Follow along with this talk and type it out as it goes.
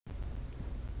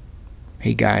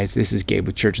Hey guys, this is Gabe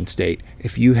with Church and State.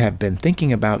 If you have been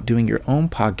thinking about doing your own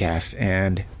podcast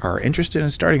and are interested in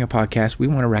starting a podcast, we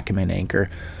want to recommend Anchor.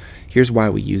 Here's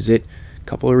why we use it. A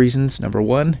couple of reasons. Number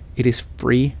one, it is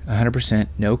free, 100%,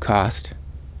 no cost.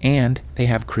 And they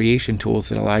have creation tools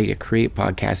that allow you to create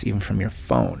podcasts even from your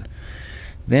phone.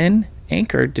 Then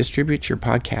Anchor distributes your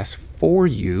podcast for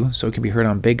you so it can be heard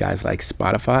on big guys like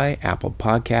Spotify, Apple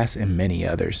Podcasts, and many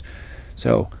others.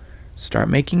 So start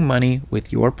making money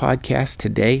with your podcast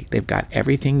today. They've got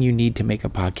everything you need to make a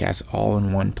podcast all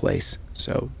in one place.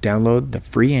 So download the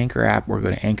free Anchor app or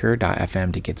go to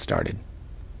anchor.fm to get started.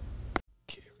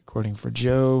 Okay, recording for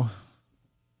Joe.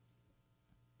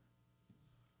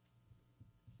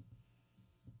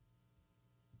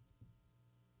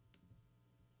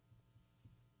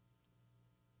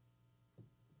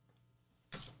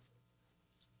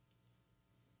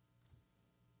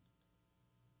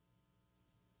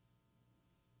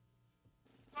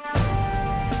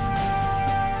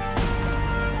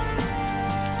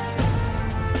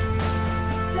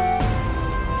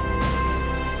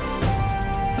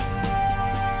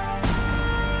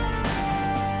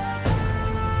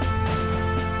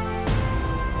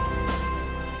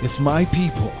 If my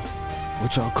people,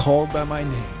 which are called by my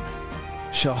name,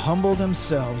 shall humble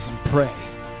themselves and pray,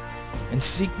 and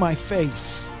seek my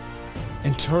face,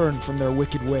 and turn from their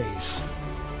wicked ways,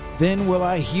 then will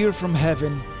I hear from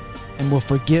heaven, and will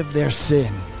forgive their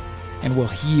sin, and will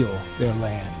heal their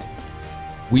land.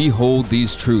 We hold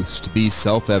these truths to be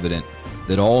self-evident,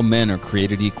 that all men are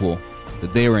created equal,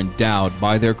 that they are endowed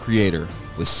by their Creator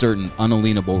with certain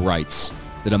unalienable rights,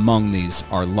 that among these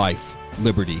are life,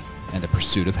 liberty, and the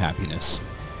pursuit of happiness.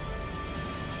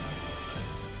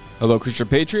 Hello, Christian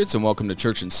Patriots, and welcome to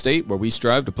Church and State, where we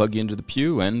strive to plug you into the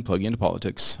pew and plug you into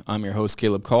politics. I'm your host,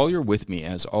 Caleb Collier. With me,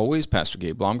 as always, Pastor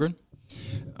Gabe Blomgren.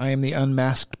 I am the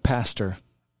unmasked pastor.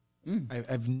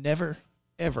 I've never,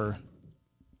 ever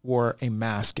wore a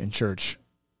mask in church.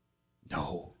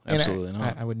 No, absolutely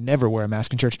not. I would never wear a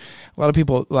mask in church. A lot of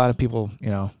people,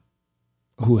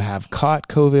 who have caught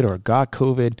COVID or got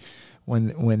COVID,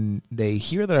 when they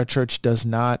hear that our church does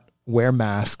not wear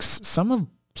masks, some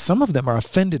of them are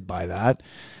offended by that.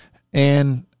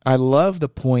 And I love the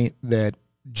point that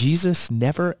Jesus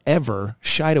never, ever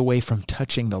shied away from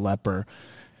touching the leper.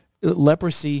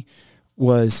 Leprosy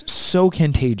was so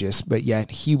contagious, but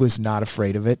yet he was not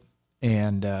afraid of it.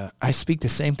 And I speak the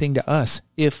same thing to us.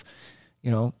 If,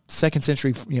 second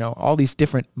century, all these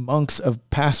different monks of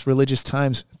past religious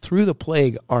times through the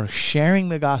plague are sharing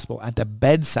the gospel at the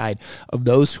bedside of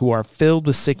those who are filled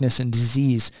with sickness and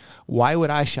disease, why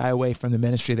would I shy away from the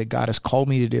ministry that God has called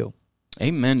me to do?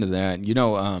 Amen to that.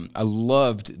 I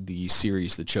loved the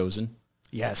series, The Chosen.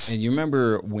 Yes. And you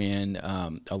remember when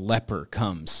a leper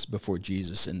comes before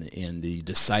Jesus and the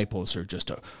disciples are just,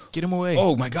 get him away.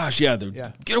 Oh my gosh, get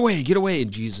away.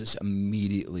 And Jesus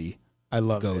immediately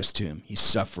goes to him. He's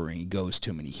suffering. He goes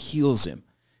to him and he heals him.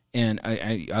 And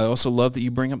I also love that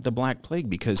you bring up the Black Plague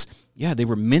because, they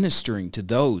were ministering to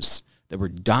those that were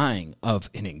dying of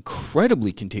an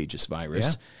incredibly contagious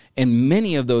virus. Yeah. And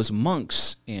many of those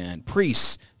monks and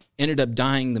priests ended up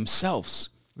dying themselves.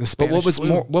 But what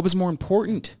was more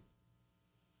important?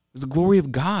 It was the glory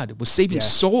of God. It was saving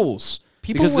souls.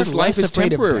 People because were this life less is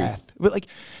afraid temporary. of death. But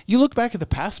you look back at the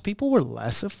past, people were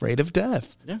less afraid of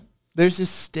death. Yeah. There's this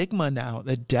stigma now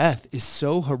that death is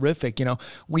so horrific.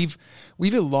 We've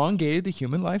elongated the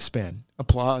human lifespan.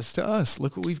 Applause to us.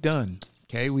 Look what we've done.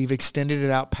 Okay, we've extended it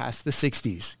out past the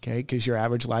 60s. Okay, because your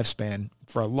average lifespan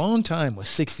for a long time was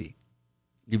 60.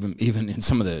 Even in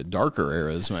some of the darker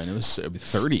eras, man, it was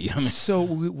 30. So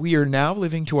we are now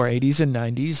living to our 80s and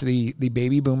 90s. The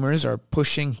baby boomers are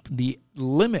pushing the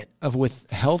limit of with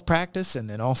health practice and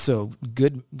then also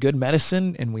good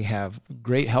medicine, and we have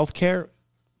great health care.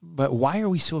 But why are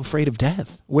we so afraid of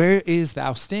death? Where is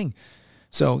thou sting?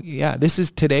 So,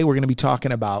 today we're going to be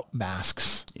talking about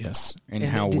masks. Yes, and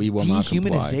how we will not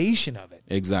comply. Dehumanization of it.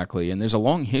 Exactly, and there's a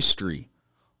long history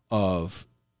of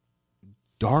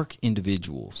dark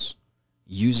individuals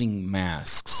using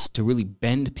masks to really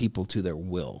bend people to their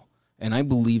will. And I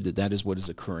believe that is what is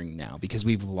occurring now because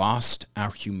we've lost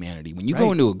our humanity. When you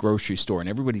go into a grocery store and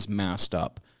everybody's masked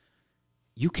up,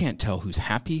 you can't tell who's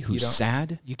happy, who's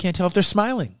sad. You can't tell if they're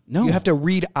smiling. No. You have to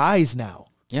read eyes now.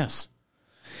 Yes.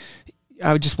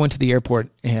 I just went to the airport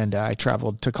and I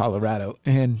traveled to Colorado,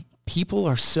 and people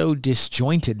are so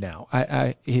disjointed now.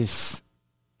 It's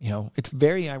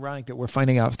very ironic that we're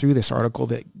finding out through this article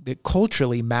that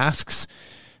culturally masks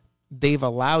they've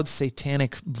allowed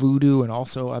satanic voodoo and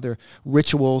also other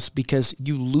rituals because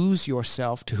you lose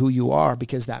yourself to who you are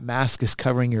because that mask is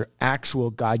covering your actual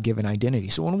God-given identity.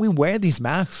 So when we wear these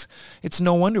masks, it's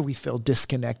no wonder we feel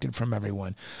disconnected from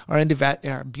everyone. Our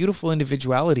beautiful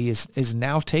individuality is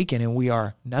now taken and we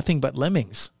are nothing but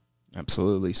lemmings.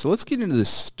 Absolutely. So let's get into this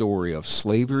story of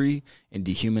slavery and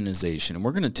dehumanization. And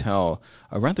we're going to tell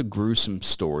a rather gruesome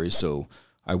story. So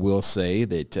I will say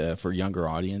that for younger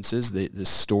audiences, this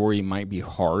story might be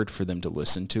hard for them to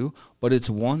listen to, but it's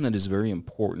one that is very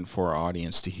important for our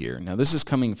audience to hear. Now, this is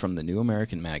coming from the New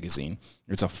American Magazine.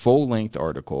 It's a full-length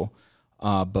article,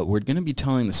 but we're going to be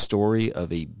telling the story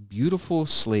of a beautiful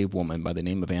slave woman by the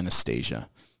name of Anastasia.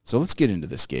 So let's get into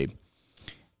this, Gabe.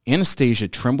 Anastasia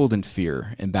trembled in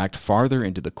fear and backed farther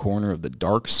into the corner of the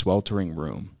dark, sweltering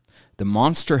room. The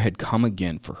monster had come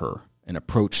again for her and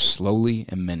approached slowly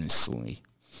and menacingly.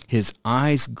 His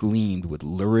eyes gleamed with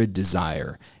lurid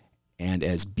desire, and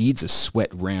as beads of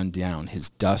sweat ran down his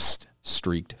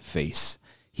dust-streaked face,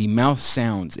 he mouthed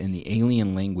sounds in the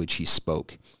alien language he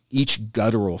spoke. Each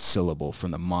guttural syllable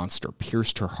from the monster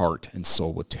pierced her heart and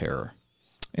soul with terror.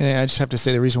 And I just have to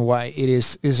say the reason why it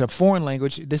is a foreign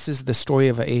language. This is the story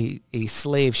of a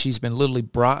slave. She's been literally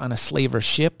brought on a slaver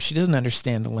ship. She doesn't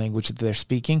understand the language that they're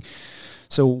speaking.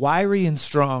 So wiry and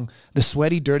strong, the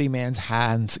sweaty, dirty man's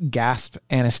hands gasped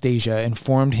Anastasia and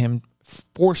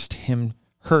forced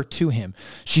her to him.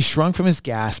 She shrunk from his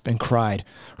gasp and cried,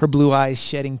 her blue eyes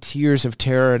shedding tears of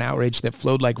terror and outrage that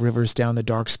flowed like rivers down the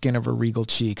dark skin of her regal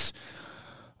cheeks.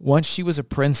 Once she was a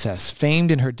princess,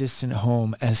 famed in her distant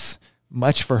home as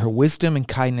much for her wisdom and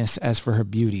kindness as for her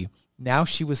beauty. Now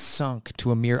she was sunk to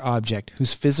a mere object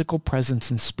whose physical presence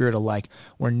and spirit alike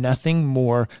were nothing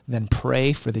more than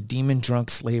prey for the demon-drunk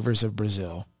slavers of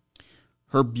Brazil.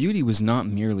 Her beauty was not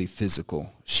merely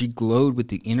physical. She glowed with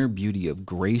the inner beauty of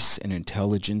grace and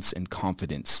intelligence and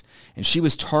confidence, and she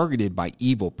was targeted by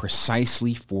evil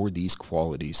precisely for these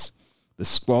qualities. The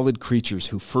squalid creatures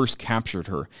who first captured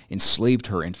her, enslaved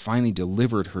her, and finally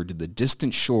delivered her to the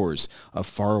distant shores of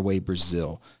faraway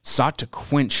Brazil sought to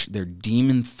quench their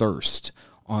demon thirst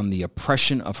on the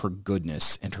oppression of her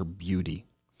goodness and her beauty.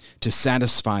 To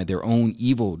satisfy their own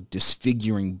evil,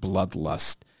 disfiguring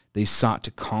bloodlust, they sought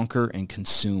to conquer and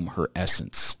consume her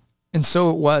essence. And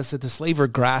so it was that the slaver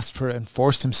grasped her and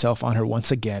forced himself on her once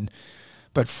again.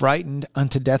 But frightened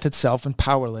unto death itself and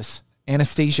powerless,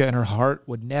 Anastasia in her heart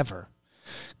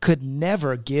could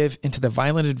never give into the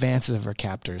violent advances of her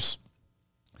captors.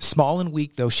 Small and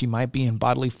weak though she might be in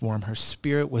bodily form, her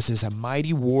spirit was as a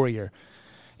mighty warrior,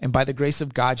 and by the grace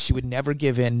of God she would never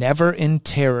give in, never in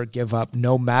terror give up,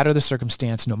 no matter the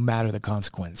circumstance, no matter the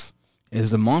consequence.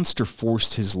 As the monster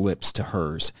forced his lips to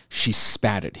hers, she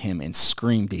spat at him and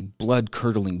screamed a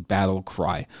blood-curdling battle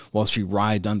cry while she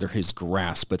writhed under his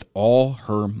grasp with all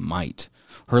her might.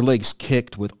 Her legs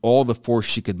kicked with all the force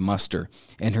she could muster,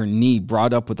 and her knee,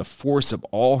 brought up with the force of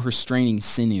all her straining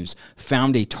sinews,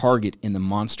 found a target in the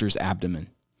monster's abdomen.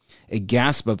 A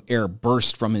gasp of air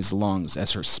burst from his lungs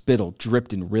as her spittle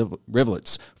dripped in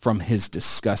rivulets from his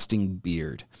disgusting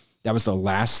beard. That was the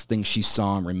last thing she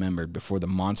saw and remembered before the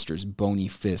monster's bony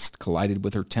fist collided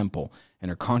with her temple and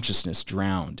her consciousness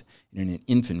drowned in an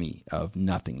infamy of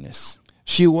nothingness.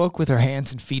 She awoke with her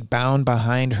hands and feet bound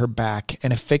behind her back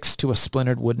and affixed to a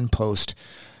splintered wooden post.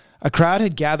 A crowd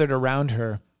had gathered around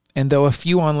her, and though a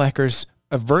few onlookers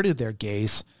averted their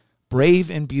gaze, brave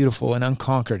and beautiful and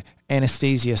unconquered,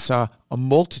 Anastasia saw a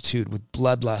multitude with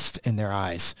bloodlust in their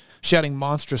eyes, shouting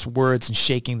monstrous words and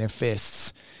shaking their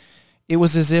fists. It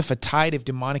was as if a tide of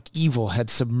demonic evil had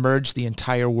submerged the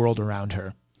entire world around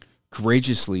her.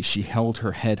 Courageously, she held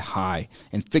her head high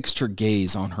and fixed her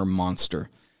gaze on her monster.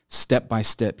 Step by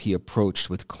step he approached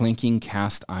with clinking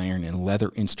cast iron and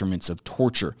leather instruments of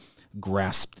torture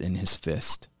grasped in his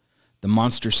fist. The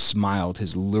monster smiled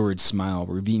his lurid smile,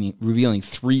 revealing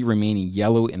 3 remaining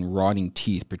yellow and rotting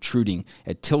teeth protruding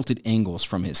at tilted angles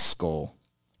from his skull.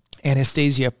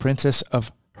 Anastasia, princess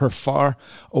of her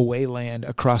far-away land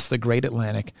across the great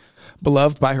Atlantic,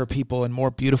 beloved by her people and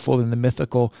more beautiful than the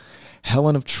mythical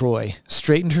Helen of Troy,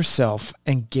 straightened herself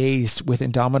and gazed with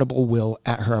indomitable will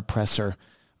at her oppressor.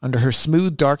 Under her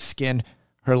smooth, dark skin,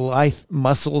 her lithe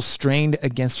muscles strained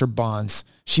against her bonds.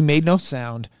 She made no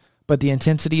sound, but the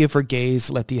intensity of her gaze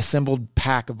let the assembled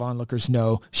pack of onlookers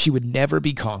know she would never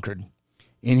be conquered.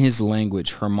 In his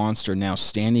language, her monster now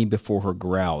standing before her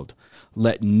growled,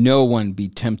 "Let no one be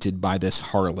tempted by this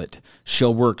harlot.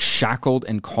 She'll work shackled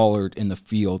and collared in the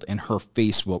field, and her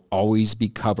face will always be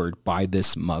covered by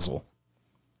this muzzle."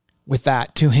 With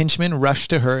that, 2 henchmen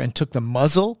rushed to her and took the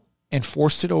muzzle and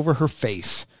forced it over her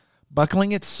face.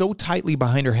 buckling it so tightly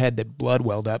behind her head that blood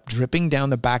welled up, dripping down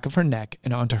the back of her neck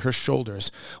and onto her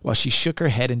shoulders while she shook her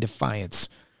head in defiance.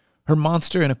 Her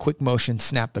monster, in a quick motion,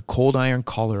 snapped the cold iron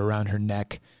collar around her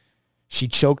neck. She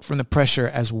choked from the pressure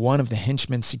as one of the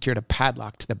henchmen secured a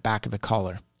padlock to the back of the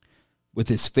collar. With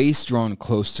his face drawn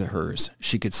close to hers,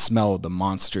 she could smell the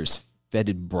monster's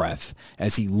fetid breath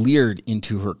as he leered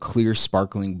into her clear,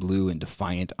 sparkling blue and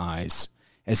defiant eyes.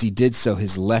 As he did so,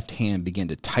 his left hand began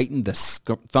to tighten the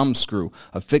thumb screw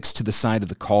affixed to the side of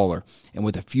the collar, and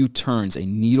with a few turns, a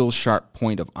needle-sharp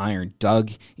point of iron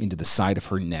dug into the side of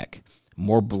her neck.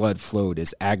 More blood flowed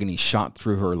as agony shot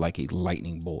through her like a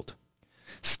lightning bolt.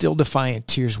 Still defiant,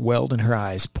 tears welled in her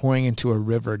eyes, pouring into a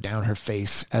river down her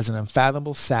face as an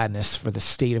unfathomable sadness for the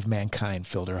state of mankind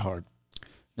filled her heart.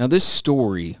 Now this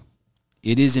story,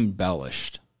 it is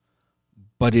embellished,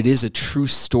 but it is a true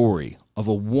story of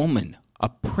a woman, a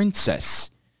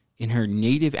princess in her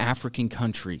native African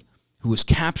country who was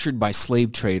captured by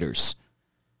slave traders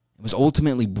and was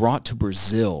ultimately brought to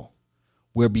Brazil,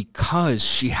 where because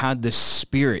she had the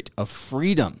spirit of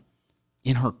freedom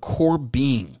in her core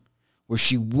being, where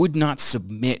she would not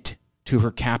submit to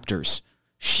her captors,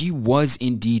 she was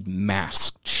indeed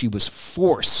masked. She was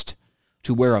forced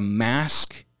to wear a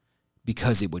mask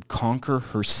because it would conquer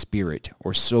her spirit,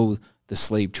 or so the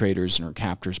slave traders and her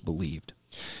captors believed.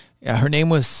 Yeah, her name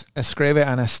was Escreve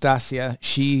Anastasia.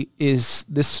 She is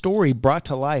this story brought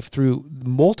to life through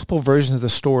multiple versions of the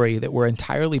story that were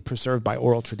entirely preserved by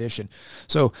oral tradition.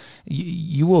 So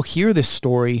you will hear this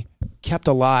story kept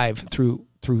alive through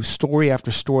story after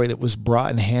story that was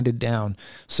brought and handed down.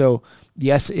 So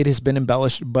yes, it has been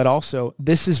embellished, but also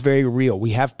this is very real.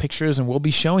 We have pictures, and we'll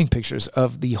be showing pictures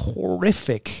of the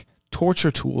horrific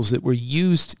torture tools that were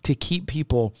used to keep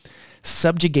people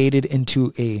subjugated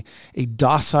into a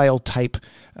docile type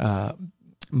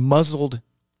muzzled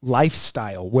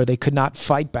lifestyle where they could not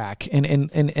fight back.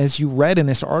 And as you read in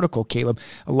this article, Caleb,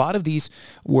 a lot of these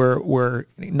were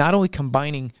not only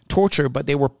combining torture, but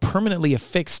they were permanently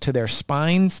affixed to their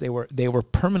spines. They were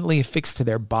permanently affixed to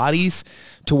their bodies,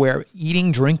 to where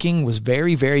eating, drinking was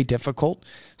very, very difficult.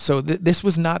 So this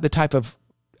was not the type of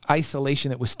isolation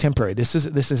that was temporary. This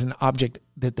is an object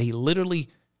that they literally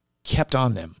kept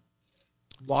on them,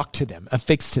 locked to them,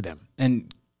 affixed to them.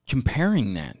 And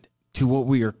comparing that to what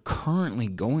we are currently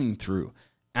going through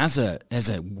as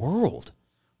a world,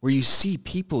 where you see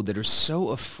people that are so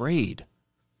afraid,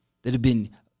 that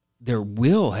their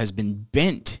will has been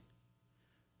bent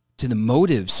to the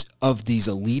motives of these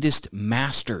elitist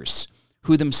masters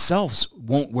who themselves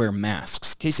won't wear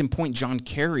masks. Case in point, John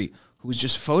Kerry, who was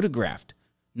just photographed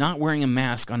not wearing a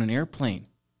mask on an airplane.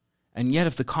 And yet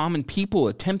if the common people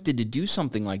attempted to do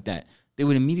something like that, they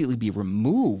would immediately be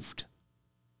removed.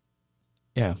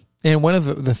 Yeah. And one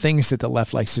of the things that the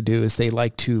left likes to do is they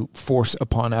like to force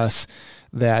upon us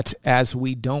that as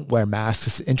we don't wear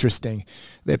masks, it's interesting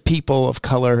that people of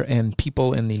color and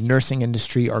people in the nursing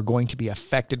industry are going to be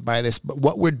affected by this. But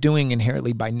what we're doing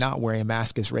inherently by not wearing a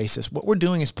mask is racist. What we're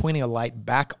doing is pointing a light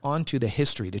back onto the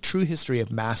history. The true history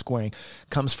of mask wearing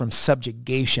comes from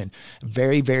subjugation,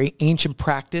 very, very ancient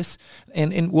practice.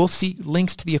 And we'll see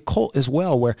links to the occult as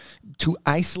well, where to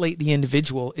isolate the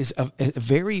individual is a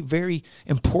very, very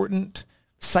important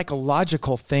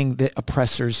psychological thing that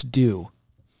oppressors do.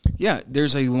 Yeah,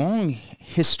 there's a long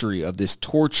history of this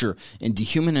torture and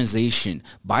dehumanization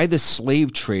by the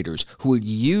slave traders who would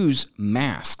use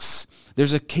masks.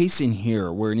 There's a case in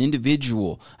here where an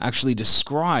individual actually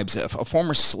describes, a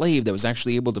former slave that was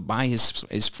actually able to buy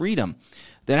his freedom,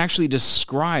 that actually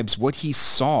describes what he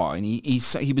saw. And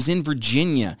he was in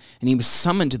Virginia, and he was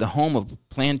summoned to the home of a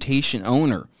plantation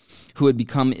owner who had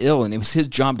become ill, and it was his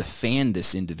job to fan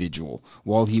this individual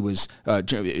while he was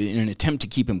in an attempt to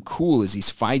keep him cool as he's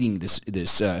fighting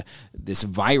this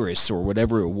virus or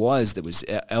whatever it was that was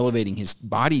elevating his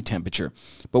body temperature.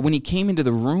 But when he came into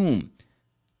the room,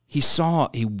 he saw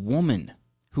a woman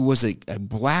who was a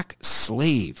black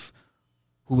slave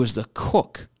who was the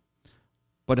cook,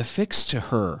 but affixed to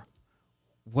her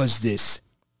was this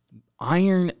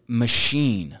iron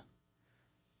machine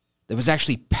that was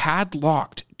actually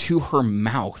padlocked to her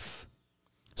mouth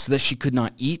so that she could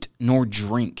not eat nor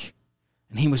drink.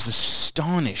 And he was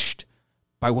astonished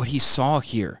by what he saw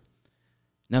here.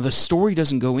 Now, the story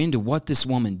doesn't go into what this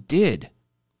woman did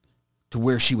to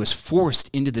where she was forced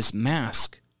into this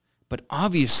mask, but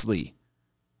obviously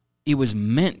it was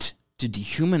meant to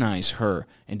dehumanize her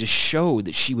and to show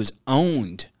that she was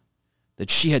owned, that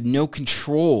she had no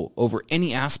control over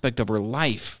any aspect of her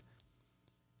life,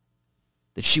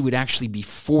 that she would actually be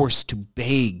forced to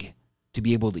beg to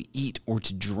be able to eat or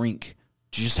to drink,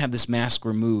 to just have this mask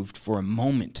removed for a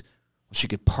moment She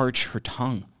could parch her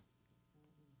tongue.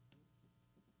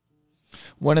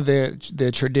 One of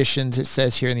the traditions, it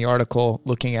says here in the article,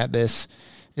 looking at this,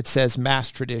 it says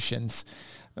mask traditions.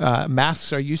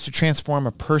 Masks are used to transform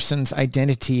a person's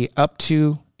identity up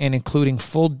to and including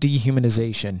full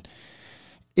dehumanization.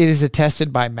 It is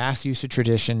attested by mask usage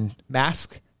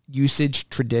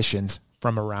traditions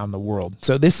from around the world.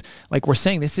 So this, like we're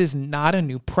saying, this is not a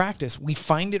new practice. We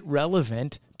find it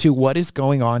relevant to what is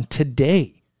going on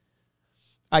today.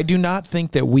 I do not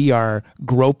think that we are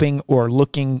groping or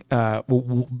looking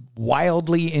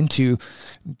wildly into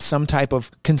some type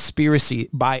of conspiracy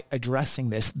by addressing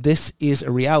this. This is a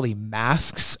reality.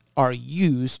 Masks are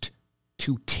used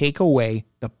to take away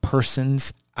the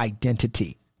person's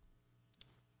identity.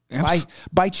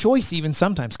 By choice even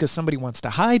sometimes, because somebody wants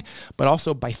to hide, but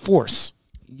also by force.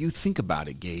 You think about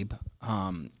it, Gabe.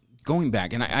 Going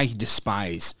back, and I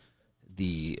despise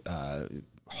the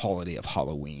holiday of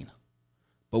Halloween.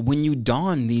 But when you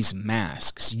don these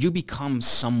masks, you become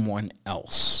someone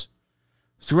else.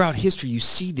 Throughout history, you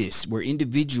see this where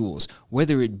individuals,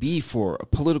 whether it be for a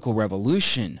political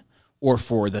revolution or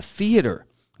for the theater,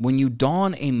 when you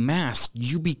don a mask,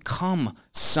 you become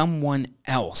someone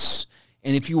else.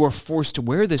 And if you are forced to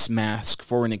wear this mask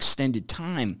for an extended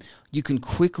time, you can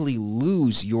quickly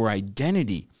lose your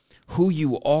identity. Who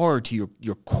you are to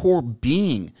your core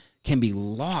being can be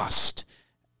lost.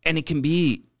 And it can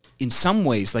be, in some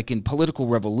ways, like in political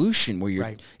revolution, where you're,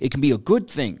 right, it can be a good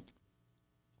thing.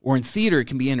 Or in theater, it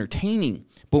can be entertaining.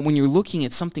 But when you're looking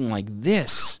at something like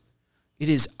this, it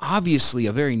is obviously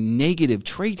a very negative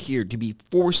trait here to be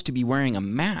forced to be wearing a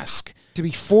mask. To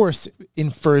be forced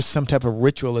infers some type of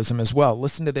ritualism as well.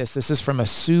 Listen to this. This is from a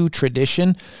Sioux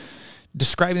tradition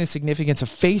describing the significance of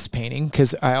face painting,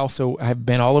 because I also have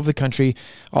been all over the country,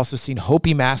 also seen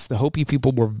Hopi masks. The Hopi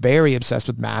people were very obsessed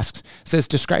with masks. It says,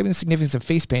 describing the significance of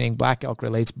face painting, Black Elk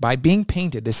relates, by being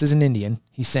painted, this is an Indian,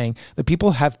 he's saying, the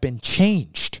people have been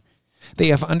changed. They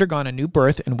have undergone a new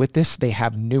birth, and with this, they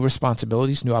have new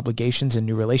responsibilities, new obligations, and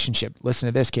new relationship. Listen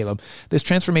to this, Caleb. This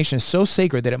transformation is so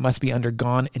sacred that it must be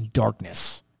undergone in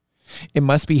darkness. It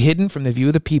must be hidden from the view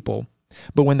of the people.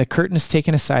 But when the curtain is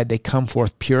taken aside, they come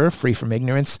forth pure, free from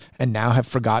ignorance, and now have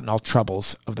forgotten all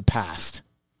troubles of the past.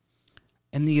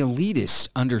 And the elitists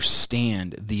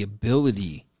understand the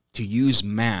ability to use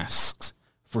masks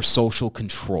for social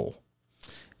control.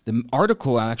 The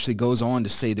article actually goes on to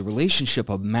say the relationship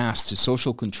of masks to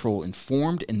social control,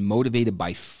 informed and motivated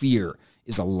by fear,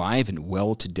 is alive and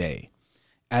well today.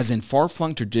 As in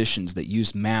far-flung traditions that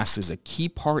use masks as a key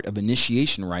part of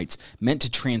initiation rites meant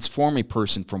to transform a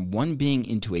person from one being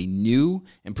into a new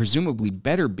and presumably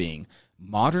better being,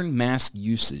 modern mask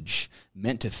usage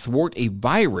meant to thwart a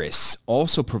virus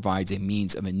also provides a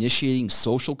means of initiating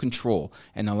social control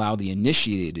and allow the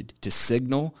initiated to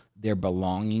signal their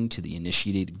belonging to the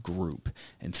initiated group.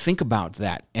 And think about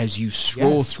that as you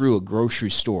stroll through a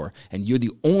grocery store and you're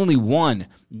the only one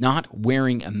not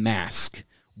wearing a mask.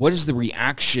 What is the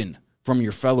reaction from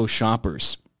your fellow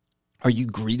shoppers? Are you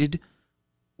greeted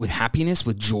with happiness,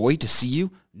 with joy to see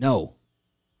you? No.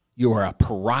 You are a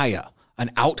pariah, an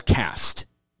outcast.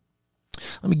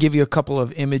 Let me give you a couple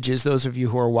of images. Those of you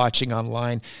who are watching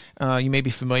online, you may be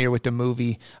familiar with the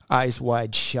movie Eyes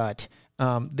Wide Shut.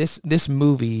 This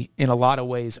movie, in a lot of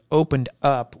ways, opened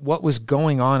up what was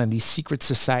going on in these secret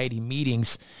society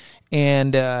meetings,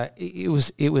 and it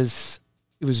was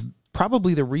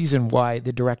probably the reason why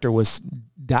the director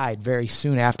died very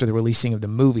soon after the releasing of the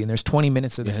movie. And there's 20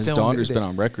 minutes of the film. His daughter's been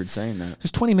on record saying that.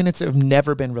 There's 20 minutes that have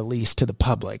never been released to the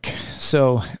public.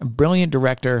 So a brilliant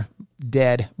director,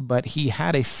 dead, but he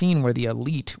had a scene where the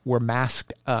elite were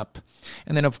masked up.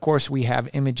 And then, of course, we have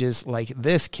images like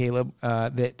this, Caleb,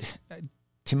 that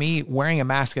to me, wearing a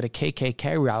mask at a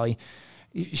KKK rally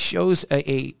shows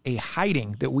a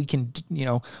hiding that we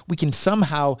can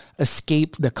somehow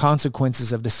escape the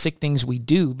consequences of the sick things we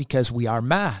do because we are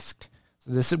masked.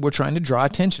 So we're trying to draw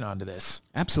attention onto this.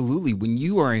 Absolutely. When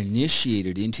you are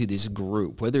initiated into this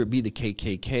group, whether it be the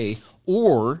KKK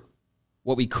or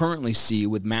what we currently see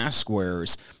with mask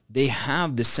wearers, they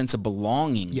have this sense of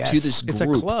belonging to this group. It's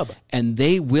a club. And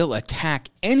they will attack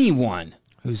anyone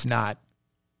who's not.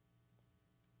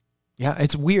 Yeah,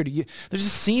 it's weird. There's a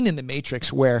scene in The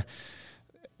Matrix where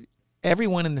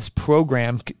everyone in this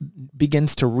program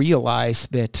begins to realize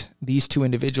that these two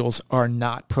individuals are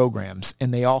not programs,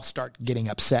 and they all start getting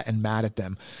upset and mad at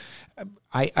them.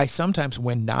 I sometimes,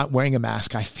 when not wearing a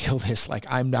mask, I feel this, like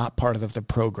I'm not part of the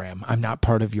program. I'm not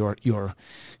part of your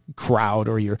crowd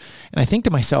and I think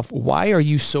to myself, why are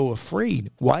you so afraid?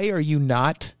 Why are you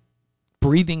not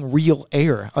breathing real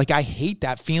air? Like, I hate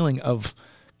that feeling of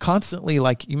constantly,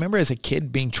 like, you remember as a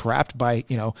kid being trapped by,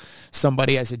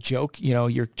 somebody as a joke,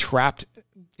 you're trapped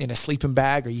in a sleeping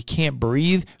bag or you can't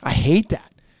breathe. I hate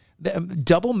that.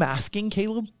 Double masking,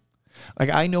 Caleb. Like,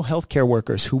 I know healthcare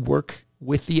workers who work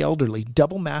with the elderly,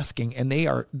 double masking, and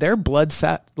their blood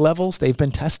levels they've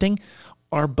been testing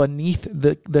are beneath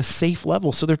the safe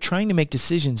level. So they're trying to make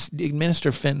decisions,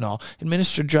 administer fentanyl,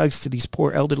 administer drugs to these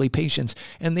poor elderly patients,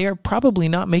 and they are probably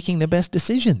not making the best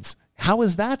decisions. How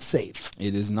is that safe?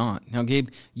 It is not. Now, Gabe,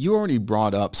 you already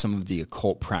brought up some of the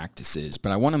occult practices,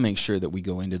 but I want to make sure that we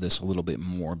go into this a little bit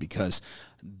more because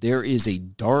there is a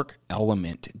dark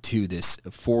element to this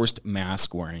forced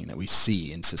mask wearing that we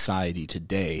see in society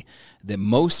today that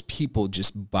most people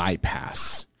just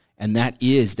bypass, and that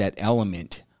is that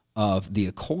element of the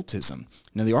occultism.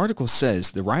 Now, the article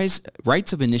says the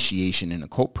rites of initiation in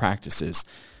occult practices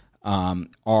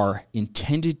are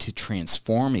intended to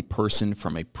transform a person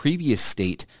from a previous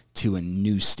state to a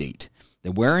new state.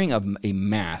 The wearing of a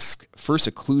mask first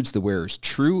occludes the wearer's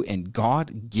true and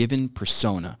God-given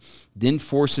persona, then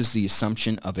forces the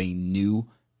assumption of a new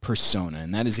persona.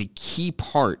 And that is a key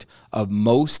part of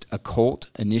most occult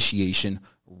initiation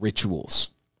rituals.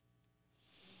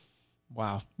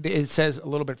 Wow. It says a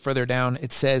little bit further down,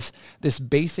 it says this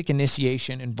basic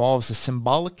initiation involves a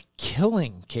symbolic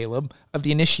killing, Caleb, of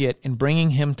the initiate and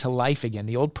bringing him to life again.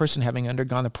 The old person, having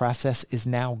undergone the process, is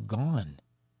now gone.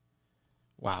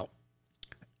 Wow.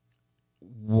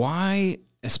 Why,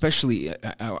 especially,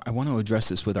 I want to address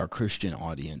this with our Christian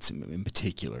audience in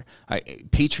particular.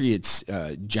 Patriots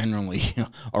generally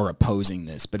are opposing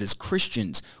this, but as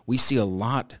Christians, we see a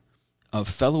lot of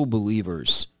fellow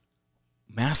believers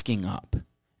masking up.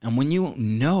 And when you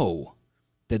know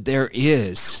that there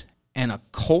is an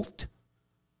occult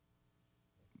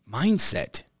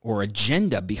mindset or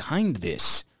agenda behind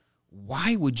this,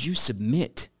 why would you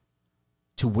submit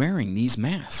to wearing these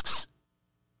masks?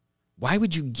 Why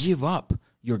would you give up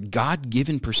your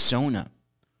God-given persona,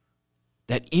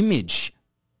 that image?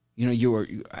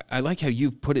 I like how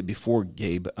you've put it before,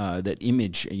 Gabe, that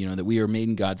image, that we are made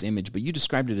in God's image, but you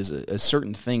described it as a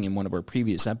certain thing in one of our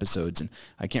previous episodes, and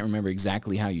I can't remember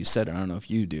exactly how you said it. I don't know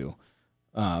if you do.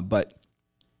 But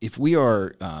if we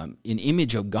are an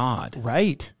image of God,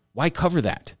 right? Why cover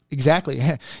that? Exactly.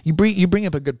 You bring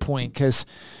up a good point, because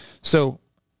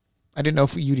I didn't know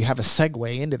if you have a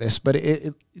segue into this, but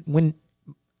when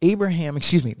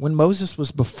Moses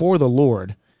was before the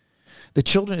Lord, the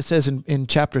children, it says in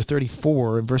chapter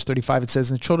 34, in verse 35, it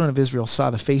says, and the children of Israel saw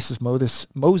the face of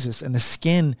Moses, and the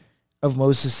skin of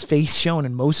Moses' face shone,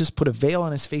 and Moses put a veil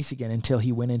on his face again until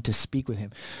he went in to speak with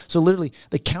him. So literally,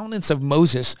 the countenance of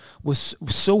Moses was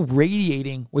so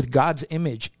radiating with God's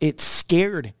image, it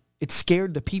scared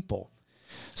the people,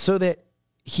 so that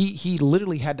he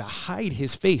literally had to hide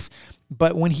his face.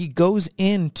 But when he goes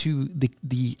into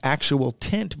the actual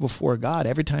tent before God,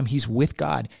 every time he's with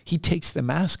God, he takes the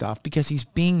mask off because he's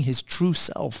being his true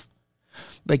self.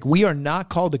 Like, we are not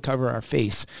called to cover our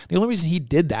face. The only reason he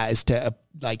did that is to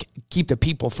keep the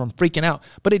people from freaking out.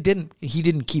 But he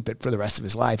didn't keep it for the rest of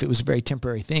his life. It was a very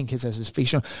temporary thing because as his face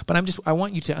shone. But I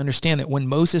want you to understand that when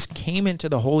Moses came into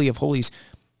the Holy of Holies,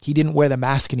 he didn't wear the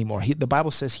mask anymore. The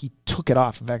Bible says he took it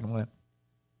off. In fact,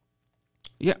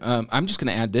 I'm just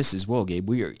going to add this as well, Gabe.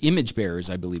 We are image bearers,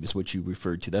 I believe, is what you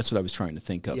referred to. That's what I was trying to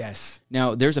think of. Yes.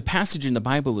 Now, there's a passage in the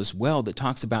Bible as well that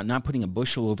talks about not putting a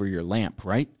bushel over your lamp,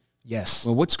 right? Yes.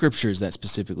 Well, what scripture is that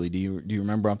specifically? Do you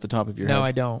remember off the top of your head? No,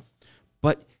 I don't.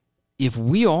 But if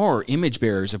we are image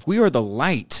bearers, if we are the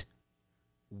light,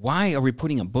 why are we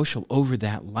putting a bushel over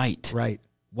that light? Right.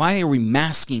 Why are we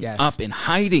masking up and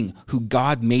hiding who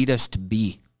God made us to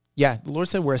be? Yeah, the Lord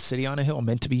said we're a city on a hill,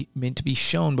 meant to be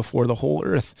shown before the whole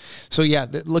earth. So yeah,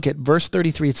 look at verse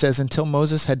 33. It says, until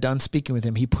Moses had done speaking with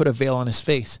him, he put a veil on his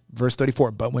face. Verse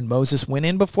 34, but when Moses went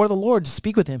in before the Lord to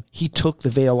speak with him, he took the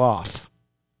veil off.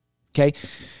 Okay?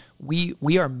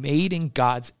 We are made in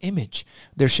God's image.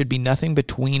 There should be nothing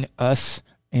between us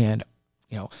and,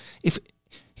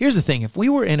 here's the thing. If we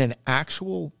were in an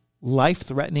actual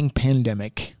life-threatening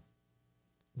pandemic,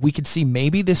 we could see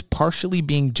maybe this partially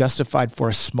being justified for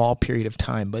a small period of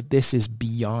time, but this is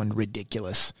beyond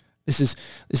ridiculous. This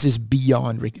is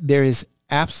beyond. There is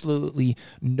absolutely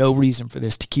no reason for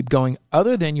this to keep going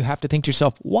other than you have to think to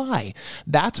yourself, why?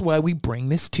 That's why we bring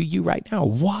this to you right now.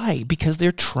 Why? Because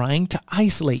they're trying to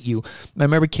isolate you. I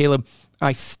remember, Caleb,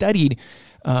 I studied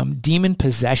demon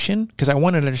possession because I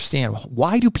wanted to understand,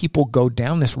 why do people go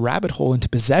down this rabbit hole into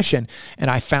possession?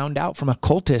 And I found out from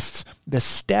occultists the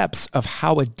steps of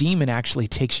how a demon actually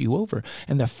takes you over.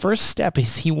 And the first step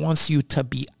is he wants you to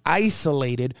be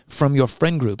isolated from your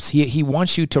friend groups. He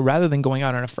wants you to, rather than going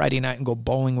out on a Friday night and go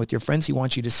bowling with your friends, he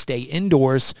wants you to stay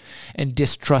indoors and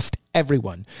distrust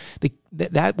everyone.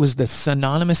 That was the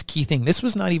synonymous key thing. This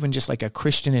was not even just like a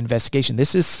Christian investigation.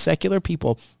 This is secular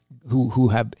people who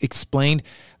have explained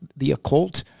the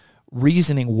occult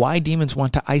reasoning why demons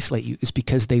want to isolate you is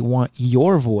because they want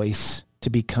your voice to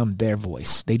become their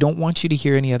voice. They don't want you to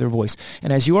hear any other voice.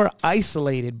 And as you are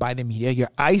isolated by the media,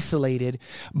 you're isolated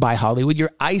by Hollywood,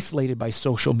 you're isolated by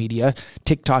social media,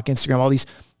 TikTok, Instagram, all these,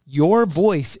 your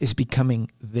voice is becoming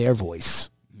their voice.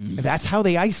 Mm. That's how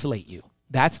they isolate you.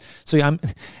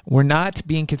 We're not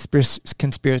being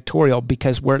conspiratorial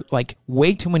because we're like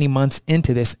way too many months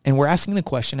into this, and we're asking the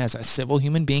question, as a civil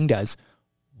human being does,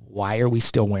 why are we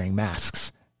still wearing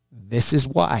masks? This is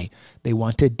why. They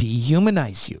want to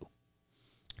dehumanize you.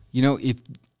 You know,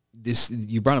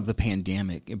 you brought up the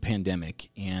pandemic,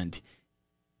 and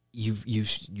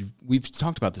we've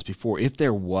talked about this before. If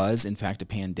there was, in fact, a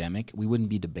pandemic, we wouldn't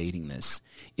be debating this.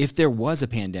 If there was a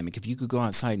pandemic, if you could go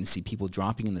outside and see people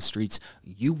dropping in the streets,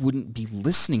 you wouldn't be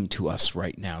listening to us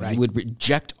right now. Right. You would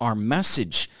reject our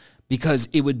message because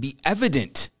it would be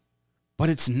evident, but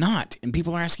it's not. And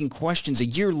people are asking questions a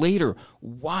year later.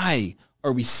 Why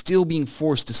are we still being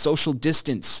forced to social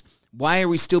distance? Why are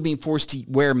we still being forced to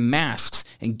wear masks?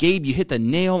 And Gabe, you hit the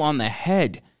nail on the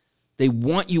head. They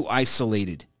want you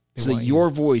isolated so that your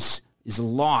voice is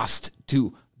lost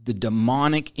to the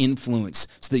demonic influence,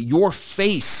 so that your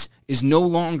face is no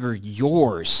longer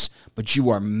yours, but you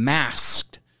are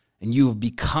masked and you have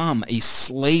become a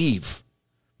slave.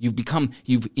 You've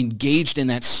engaged in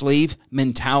that slave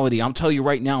mentality. I'll tell you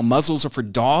right now, muzzles are for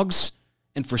dogs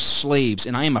and for slaves,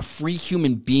 and I am a free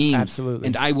human being. Absolutely.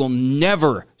 And I will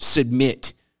never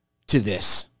submit to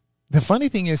this. The funny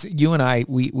thing is, you and I,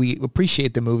 we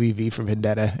appreciate the movie V for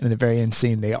Vendetta, and in the very end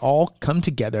scene, they all come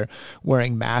together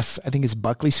wearing masks. I think it's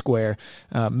Buckley Square,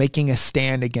 making a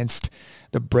stand against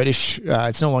the British.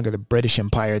 It's no longer the British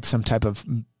Empire. It's some type of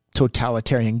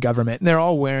totalitarian government. And they're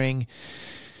all wearing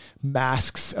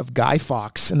masks of Guy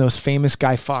Fawkes, and those famous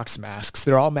Guy Fawkes masks.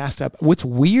 They're all masked up. What's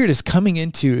weird is coming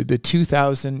into the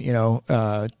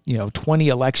 2020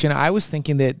 election, I was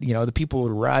thinking that, the people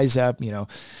would rise up,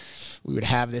 we would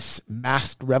have this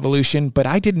masked revolution, but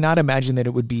I did not imagine that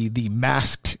it would be the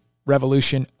masked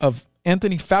revolution of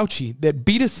Anthony Fauci that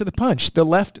beat us to the punch. The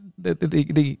left, the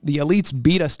elites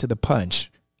beat us to the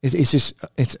punch.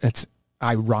 It's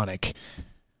ironic.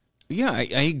 Yeah, I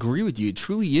agree with you. It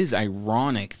truly is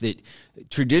ironic that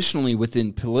traditionally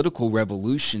within political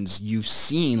revolutions, you've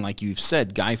seen, like you've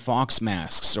said, Guy Fawkes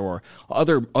masks or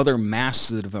other masks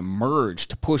that have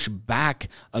emerged to push back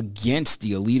against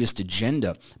the elitist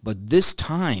agenda. But this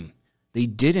time, they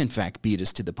did in fact beat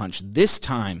us to the punch. This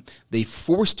time, they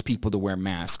forced people to wear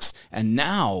masks. And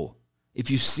now,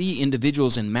 if you see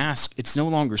individuals in masks, it's no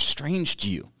longer strange to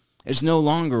you. It's no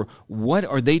longer, what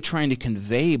are they trying to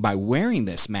convey by wearing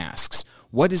this masks?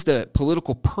 What is the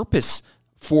political purpose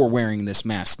for wearing this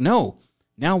mask? No,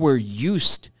 now we're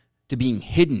used to being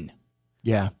hidden.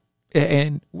 Yeah.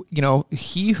 And,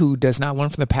 he who does not learn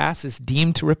from the past is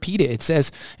deemed to repeat it. It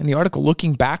says in the article,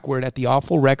 looking backward at the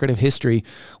awful record of history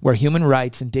where human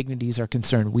rights and dignities are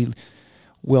concerned, we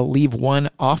will leave one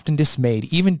often dismayed,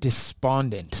 even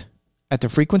despondent at the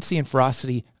frequency and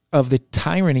ferocity of the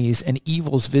tyrannies and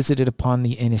evils visited upon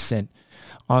the innocent.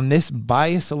 On this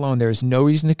bias alone, there is no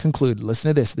reason to conclude, listen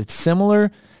to this, that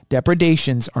similar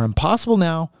depredations are impossible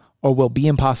now or will be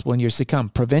impossible in years to come.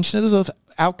 Prevention of those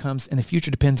outcomes in the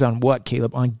future depends on what,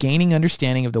 Caleb? On gaining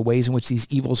understanding of the ways in which these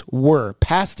evils were,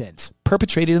 past tense,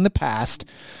 perpetrated in the past,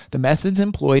 the methods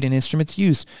employed and instruments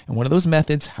used. And one of those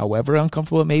methods, however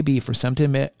uncomfortable it may be for some to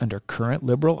admit under current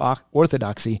liberal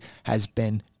orthodoxy, has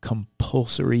been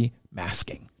compulsory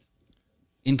masking.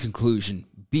 In conclusion,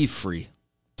 be free.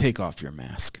 Take off your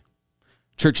mask.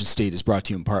 Church and State is brought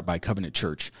to you in part by Covenant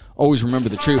Church. Always remember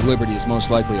the tree of liberty is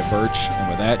most likely a birch, and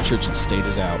with that, Church and State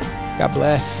is out. God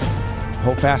bless.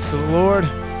 Hold fast to the Lord.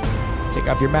 Take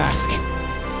off your mask.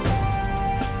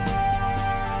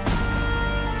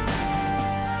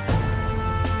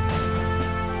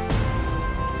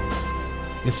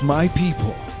 If my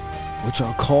people, which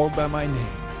are called by my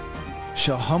name,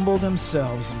 shall humble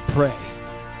themselves and pray,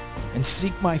 and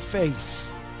seek my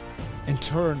face, and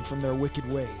turn from their wicked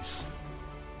ways,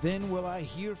 then will I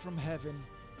hear from heaven,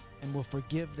 and will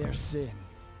forgive their sin,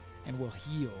 and will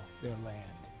heal their land.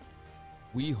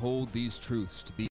 We hold these truths to be